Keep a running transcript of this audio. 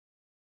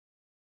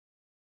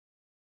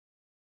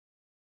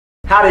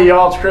Howdy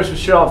y'all, it's Chris with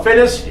Show Up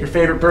Fitness, your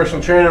favorite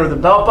personal trainer with a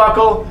belt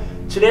buckle.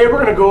 Today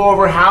we're going to go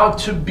over how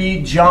to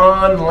be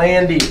John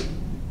Landy.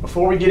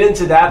 Before we get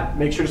into that,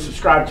 make sure to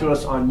subscribe to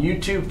us on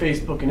YouTube,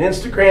 Facebook, and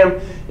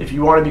Instagram. If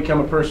you want to become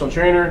a personal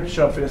trainer,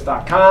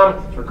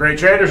 showupfitness.com. That's where great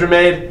trainers are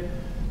made.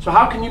 So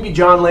how can you be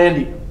John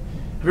Landy?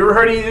 Have you ever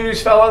heard of either of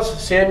these fellas?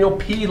 Samuel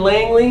P.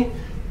 Langley,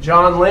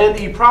 John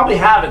Landy? You probably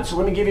haven't, so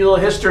let me give you a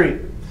little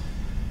history.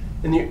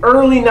 In the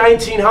early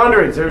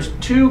 1900s, there's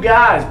two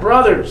guys,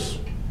 brothers,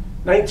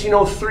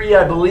 1903,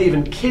 I believe,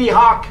 in Kitty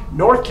Hawk,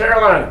 North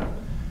Carolina.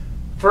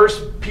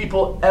 First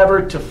people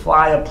ever to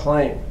fly a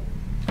plane.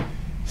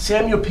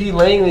 Samuel P.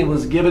 Langley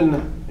was given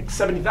like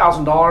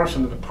 $70,000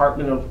 from the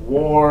Department of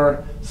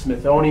War,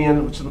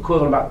 Smithsonian, which is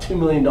equivalent to about $2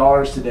 million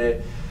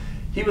today.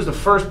 He was the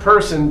first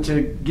person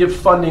to give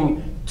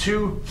funding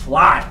to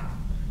fly.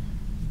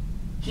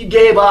 He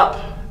gave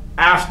up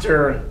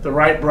after the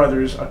Wright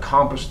brothers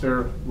accomplished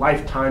their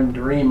lifetime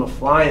dream of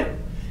flying.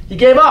 He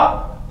gave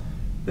up.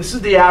 This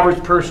is the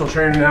average personal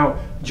trainer now.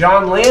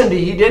 John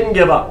Landy, he didn't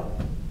give up.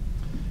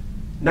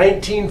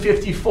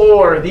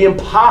 1954, the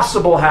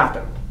impossible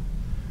happened.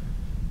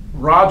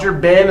 Roger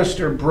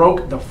Bannister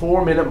broke the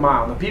 4-minute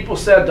mile. Now, people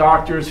said,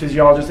 doctors,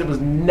 physiologists, it was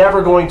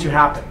never going to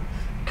happen.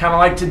 Kind of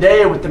like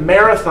today with the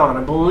marathon.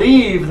 I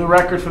believe the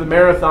record for the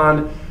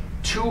marathon,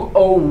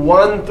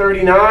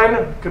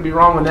 2:01:39. Could be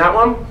wrong on that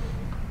one.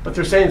 But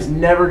they're saying it's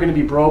never going to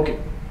be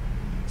broken.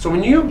 So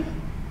when you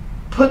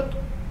put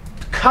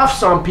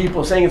cuffs on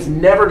people saying it's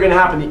never going to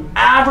happen, the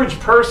average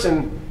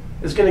person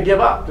is going to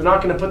give up. They're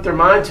not going to put their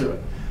mind to it.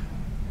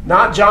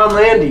 Not John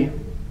Landy.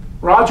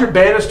 Roger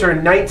Bannister in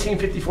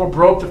 1954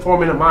 broke the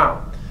 4-minute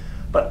mile.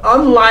 But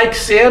unlike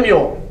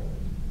Samuel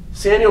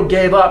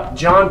gave up.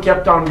 John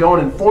kept on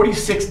going, and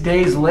 46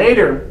 days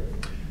later,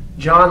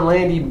 John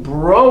Landy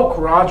broke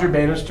Roger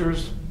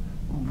Bannister's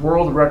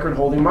world record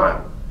holding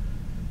mile.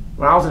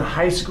 When I was in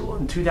high school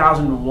in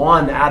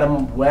 2001,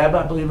 Adam Webb,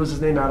 I believe was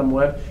his name, Adam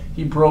Webb,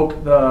 he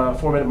broke the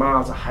 4-minute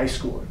mile as a high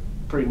schooler.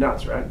 Pretty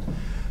nuts, right?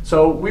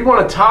 So we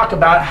want to talk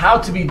about how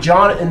to be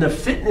John in the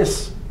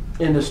fitness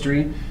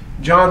industry,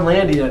 John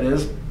Landy that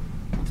is,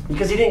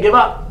 because he didn't give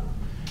up.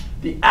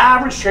 The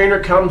average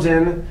trainer comes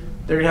in,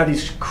 they're going to have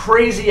these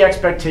crazy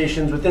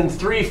expectations within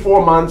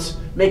 3-4 months,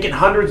 making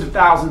hundreds of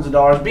thousands of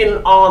dollars, being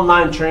an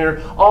online trainer,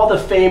 all the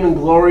fame and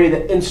glory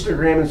that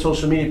Instagram and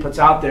social media puts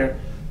out there.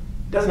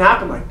 It doesn't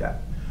happen like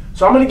that.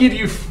 So I'm going to give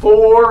you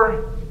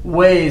 4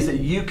 ways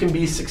that you can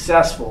be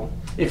successful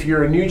if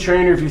you're a new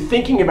trainer, if you're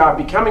thinking about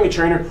becoming a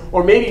trainer,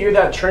 or maybe you're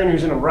that trainer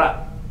who's in a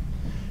rut.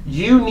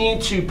 You need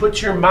to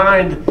put your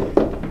mind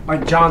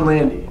like John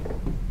Landy,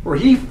 where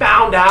he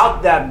found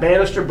out that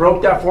Bannister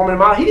broke that 4-minute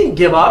mile. He didn't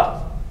give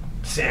up.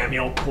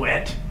 Samuel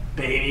quit,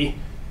 baby.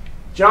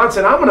 John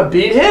said, I'm going to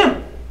beat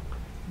him.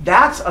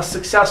 That's a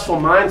successful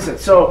mindset.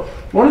 So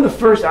one of the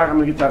first, I'm going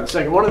to get that in a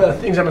second, one of the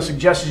things I'm going to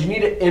suggest is you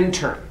need an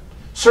intern.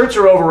 Certs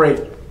are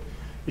overrated.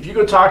 If you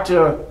go talk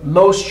to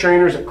most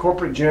trainers at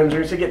corporate gyms, they're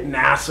going to say get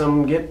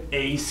NASM, get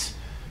ACE.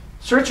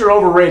 Certs are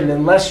overrated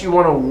unless you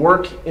want to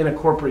work in a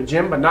corporate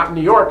gym, but not in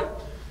New York.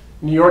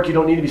 In New York, you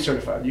don't need to be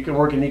certified. You can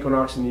work in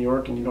Equinox in New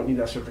York and you don't need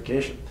that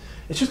certification.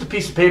 It's just a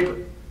piece of paper.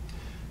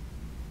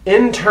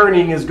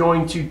 Interning is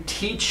going to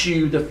teach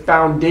you the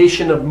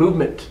foundation of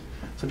movement.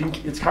 So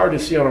it's hard to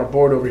see on our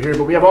board over here,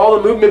 but we have all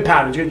the movement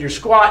patterns. You have your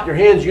squat, your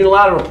hands,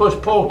 unilateral, push,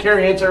 pull,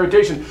 carry,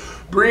 anti-rotation,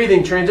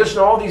 breathing, transition,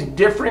 all these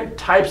different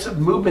types of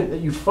movement that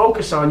you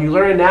focus on. You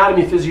learn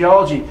anatomy,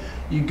 physiology.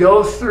 You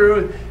go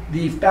through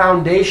the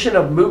foundation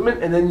of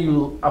movement and then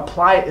you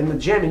apply it in the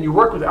gym and you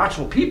work with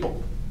actual people.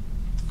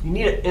 You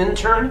need an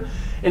intern.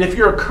 And if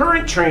you're a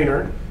current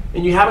trainer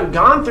and you haven't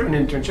gone through an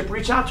internship,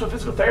 reach out to a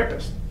physical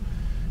therapist.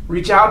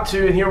 Reach out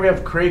to, and here we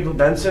have Craig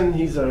Benson.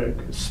 He's a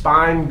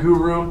spine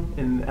guru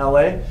in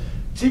LA.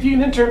 See if you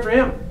can intern for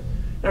him.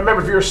 Now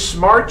remember, if you're a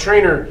smart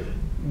trainer,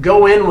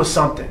 go in with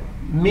something.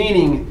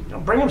 Meaning,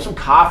 bring him some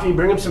coffee,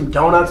 bring him some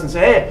donuts and say,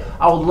 hey,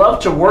 I would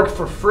love to work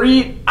for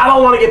free. I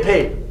don't want to get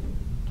paid.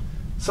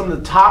 Some of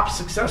the top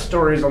success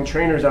stories on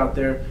trainers out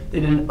there, they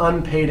did an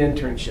unpaid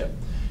internship.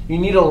 You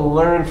need to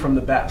learn from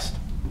the best.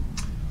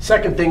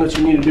 Second thing that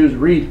you need to do is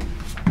read.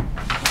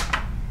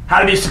 How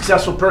to be a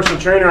successful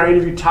personal trainer. I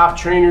interview top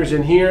trainers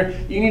in here.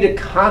 You need to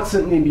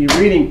constantly be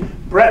reading.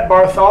 Brett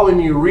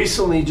Bartholomew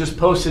recently just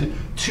posted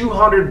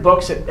 200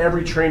 books that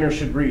every trainer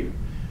should read.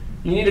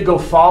 You need to go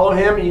follow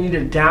him. You need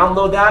to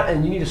download that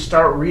and you need to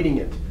start reading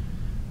it.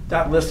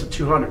 That list of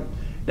 200.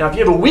 Now, if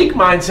you have a weak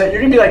mindset,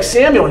 you're going to be like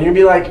Samuel. You're going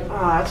to be like,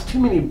 that's too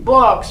many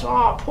books.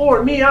 Oh,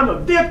 poor me. I'm a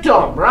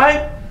victim,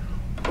 right?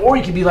 Or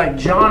you could be like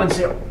John and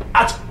say,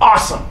 that's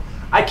awesome.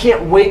 I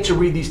can't wait to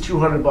read these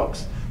 200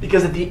 books.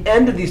 Because at the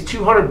end of these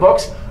 200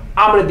 books,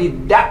 I'm going to be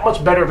that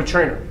much better of a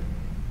trainer.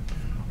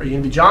 Are you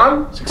going to be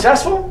John,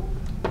 successful?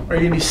 Or are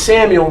you going to be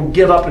Samuel and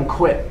give up and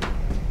quit?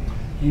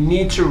 You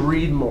need to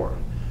read more.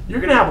 You're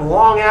going to have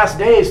long-ass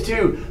days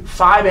too,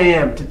 5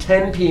 a.m. to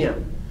 10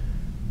 p.m.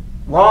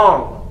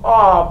 Long.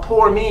 Oh,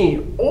 poor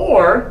me.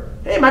 Or,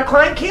 hey, my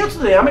client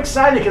canceled today. I'm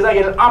excited because I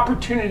get an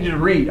opportunity to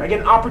read. I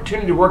get an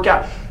opportunity to work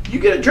out. You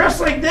get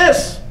dressed like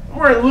this. I'm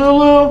wearing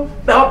Lulu,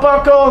 belt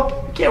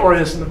buckle. You can't wear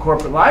this in the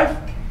corporate life.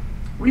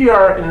 We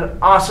are in an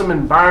awesome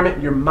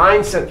environment. Your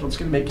mindset is what's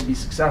going to make you be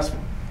successful.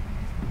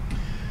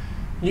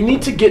 You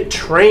need to get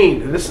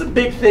trained. And this is a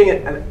big thing,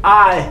 and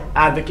I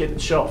advocate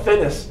at Show Up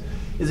Fitness,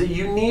 is that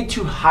you need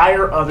to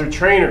hire other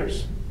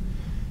trainers.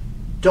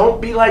 Don't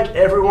be like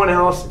everyone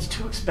else. It's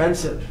too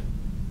expensive.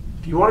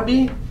 If you want to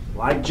be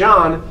like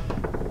John,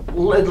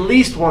 at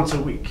least once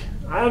a week.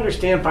 I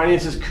understand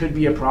finances could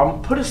be a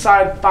problem. Put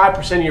aside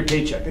 5% of your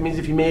paycheck. That means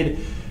if you made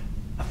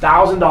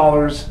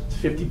 $1,000, it's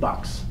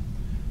 $50.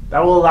 That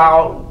will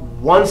allow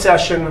one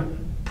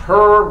session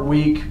per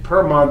week,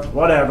 per month,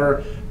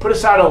 whatever. Put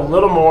aside a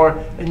little more,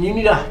 and you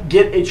need to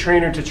get a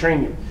trainer to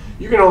train you.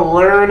 You're going to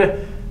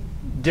learn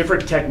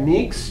different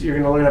techniques. You're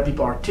going to learn how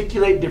people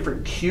articulate,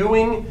 different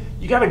cueing.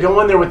 You got to go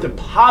in there with a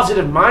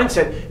positive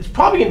mindset. It's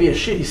probably going to be a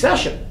shitty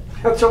session.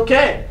 That's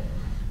okay.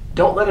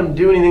 Don't let them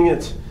do anything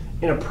that's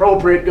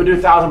inappropriate. Go do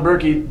 1,000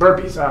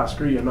 burpees. Ah,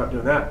 screw you, I'm not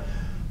doing that.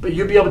 But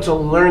you'll be able to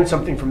learn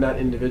something from that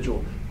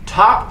individual.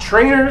 Top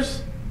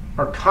trainers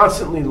are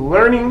constantly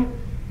learning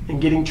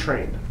and getting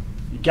trained.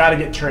 You got to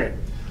get trained.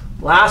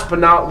 Last but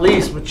not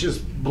least, which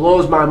just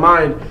blows my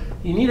mind,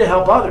 you need to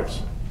help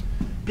others.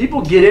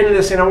 People get into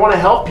this saying, I want to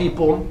help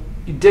people.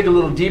 You dig a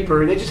little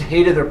deeper, they just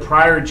hated their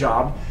prior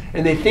job,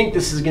 and they think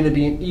this is going to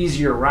be an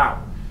easier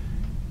route.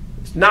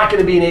 It's not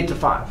going to be an 8 to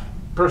 5.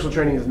 Personal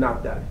training is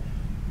not that.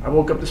 I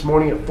woke up this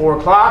morning at 4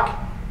 o'clock,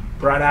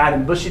 bright-eyed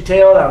and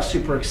bushy-tailed. I was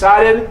super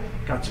excited.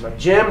 Got to my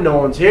gym. No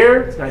one's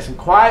here. It's nice and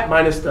quiet,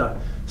 minus the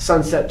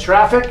sunset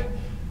traffic.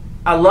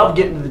 I love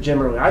getting to the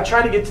gym early. I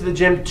try to get to the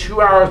gym 2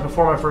 hours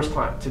before my first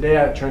client.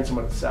 Today I trained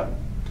someone at 7.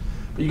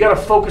 But you got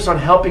to focus on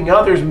helping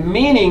others,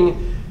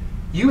 meaning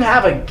you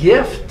have a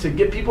gift to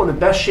get people in the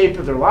best shape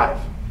of their life,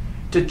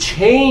 to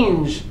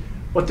change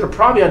what they're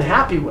probably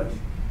unhappy with.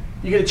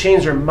 You got to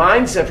change their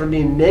mindset from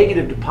being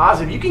negative to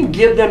positive. You can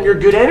give them your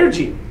good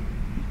energy.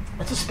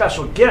 That's a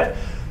special gift.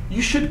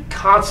 You should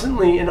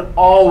constantly and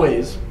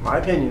always, in my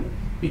opinion,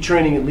 be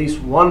training at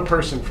least one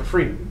person for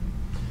free.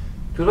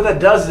 Because what that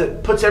does is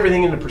it puts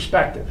everything into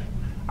perspective.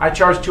 I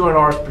charge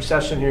 $200 per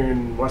session here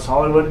in West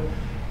Hollywood.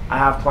 I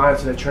have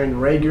clients that I train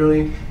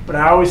regularly, but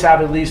I always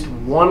have at least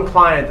one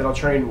client that I'll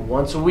train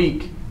once a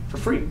week for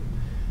free.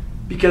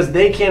 Because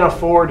they can't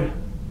afford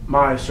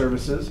my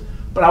services,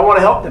 but I want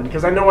to help them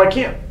because I know I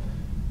can.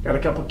 Got a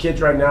couple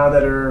kids right now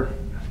that are,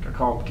 I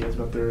call them kids,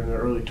 but they're in their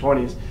early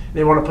 20s.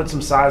 They want to put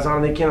some size on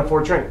and they can't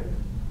afford training.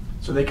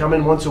 So they come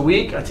in once a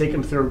week. I take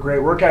them through a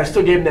great workout. I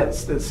still gave them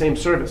that same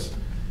service.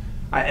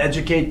 I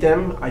educate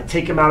them. I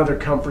take them out of their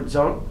comfort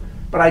zone,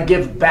 but I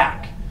give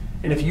back.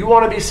 And if you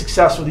want to be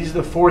successful, these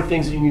are the 4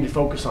 things that you need to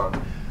focus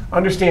on.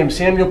 Understand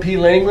Samuel P.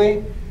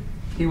 Langley,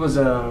 he was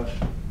a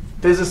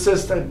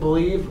physicist, I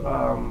believe,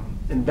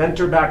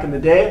 inventor back in the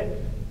day.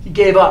 He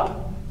gave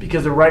up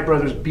because the Wright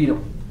brothers beat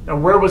him. Now,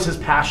 where was his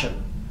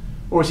passion?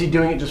 Or was he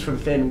doing it just for the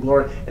fame and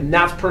glory? And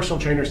that's personal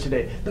trainers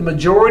today. The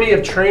majority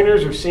of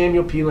trainers are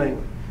Samuel P.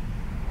 Langley,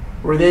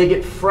 where they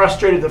get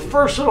frustrated. The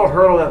first little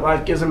hurdle that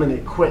life gives them and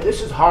they quit.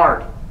 This is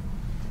hard.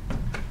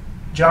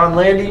 John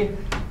Landy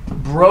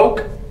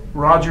broke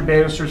Roger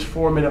Bannister's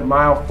 4-minute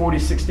mile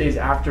 46 days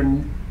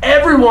after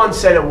everyone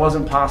said it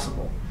wasn't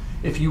possible.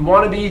 If you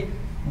want to be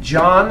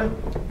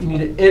John, you need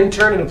to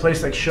intern in a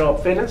place like Show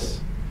Up Fitness.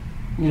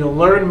 You need to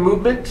learn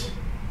movement,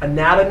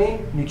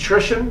 anatomy,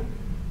 nutrition,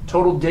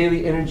 total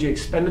daily energy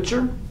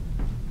expenditure.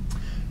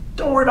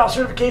 Don't worry about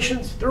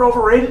certifications. They're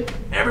overrated.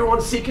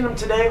 Everyone's seeking them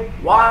today.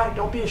 Why?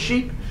 Don't be a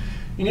sheep.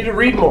 You need to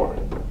read more.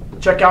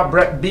 Check out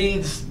Brett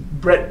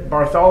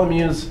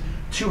Bartholomew's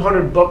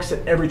 200 books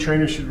that every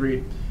trainer should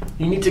read.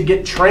 You need to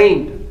get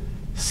trained.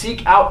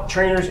 Seek out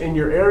trainers in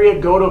your area.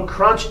 Go to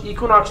Crunch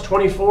Equinox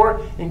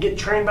 24 and get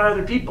trained by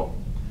other people.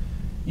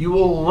 You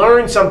will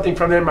learn something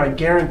from them, I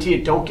guarantee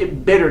it. Don't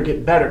get bitter,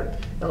 get better.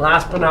 And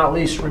last but not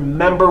least,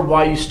 remember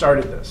why you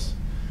started this.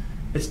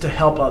 It's to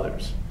help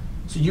others.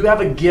 So you have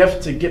a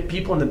gift to get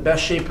people in the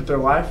best shape of their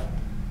life.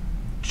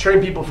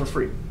 Train people for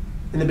free.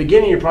 In the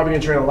beginning, you're probably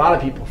going to train a lot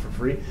of people for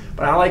free,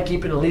 but I like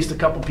keeping at least a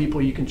couple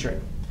people you can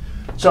train.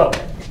 So,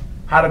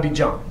 how to be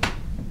John.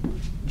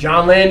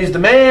 John Landy's the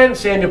man,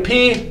 Samuel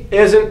P.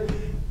 isn't.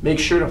 Make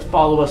sure to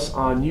follow us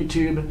on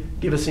YouTube.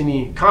 Give us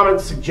any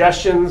comments,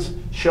 suggestions,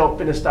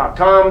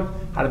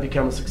 showupfitness.com, how to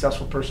become a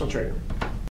successful personal trainer.